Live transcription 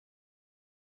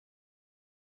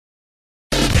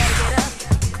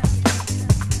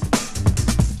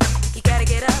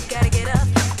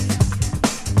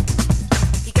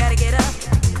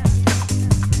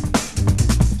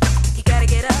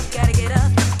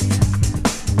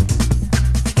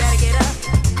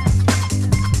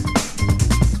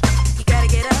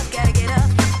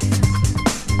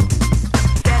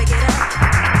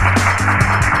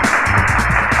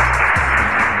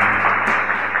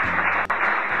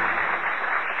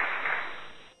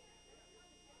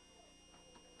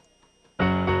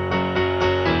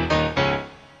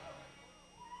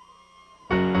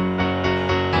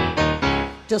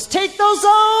Just take those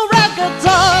old records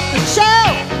off the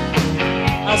shelf.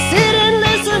 I sit and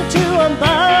listen to them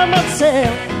by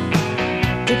myself.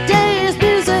 Today's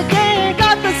music ain't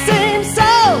got the same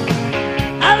soul.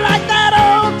 I like that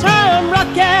old time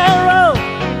rock and roll.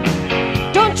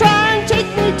 Don't try and take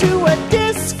me to a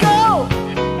disco.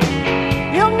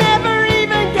 You'll never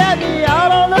even get me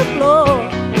out on the floor.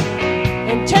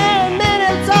 In 10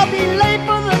 minutes I'll be late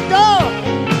for the door.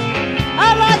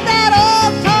 I like that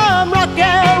old time rock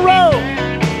and roll.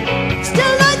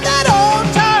 Still like that old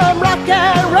time rock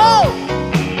and roll.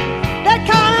 That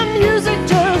kind of music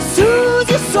just soothes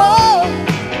your soul.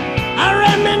 I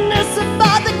reminisce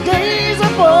about the days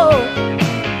of old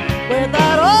with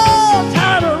that old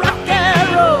time rock and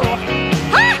roll.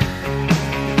 Ha!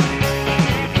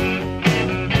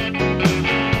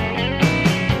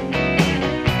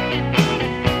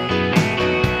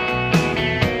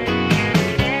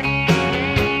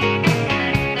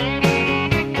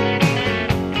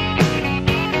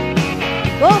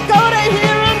 Won't go to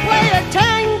hear him play a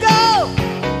tango.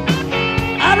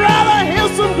 I'd rather hear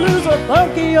some blues or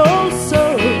funky old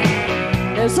soul.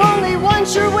 There's only one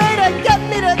sure way to get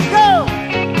me to go.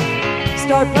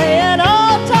 Start playing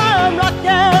all-time rock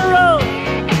and roll.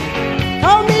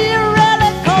 Call me a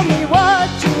relic, call me what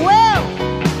you will.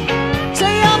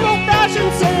 Say I'm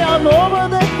old-fashioned, say I'm over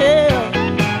the hill.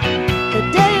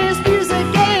 Today's music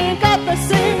ain't got the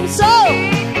same soul.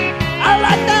 I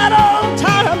like that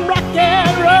old-time rock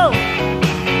and roll.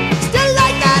 Still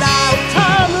like that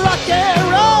old-time rock and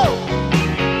roll.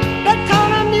 That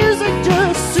kind of music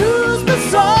just soothes my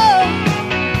soul.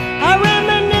 I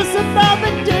reminisce about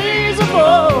the days of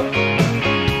old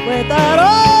with that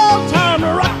old-time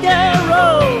rock and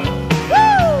roll.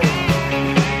 Woo!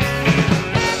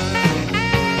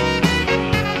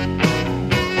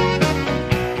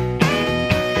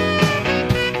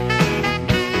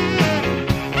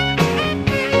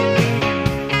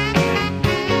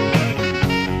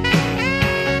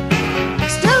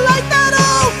 Still like that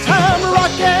old-time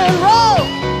rock and roll.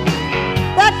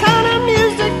 That kind of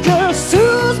music just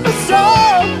soothes my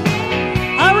soul.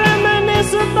 I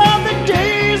reminisce about the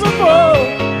days of old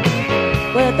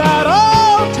with that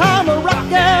old-time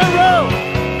rock and roll.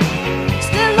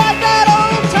 Still like that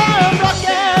old-time rock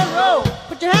and roll.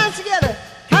 Put your hands together.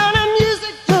 Kind of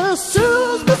music just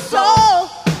soothes my soul.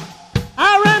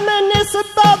 I reminisce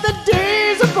about the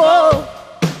days of old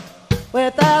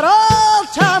with that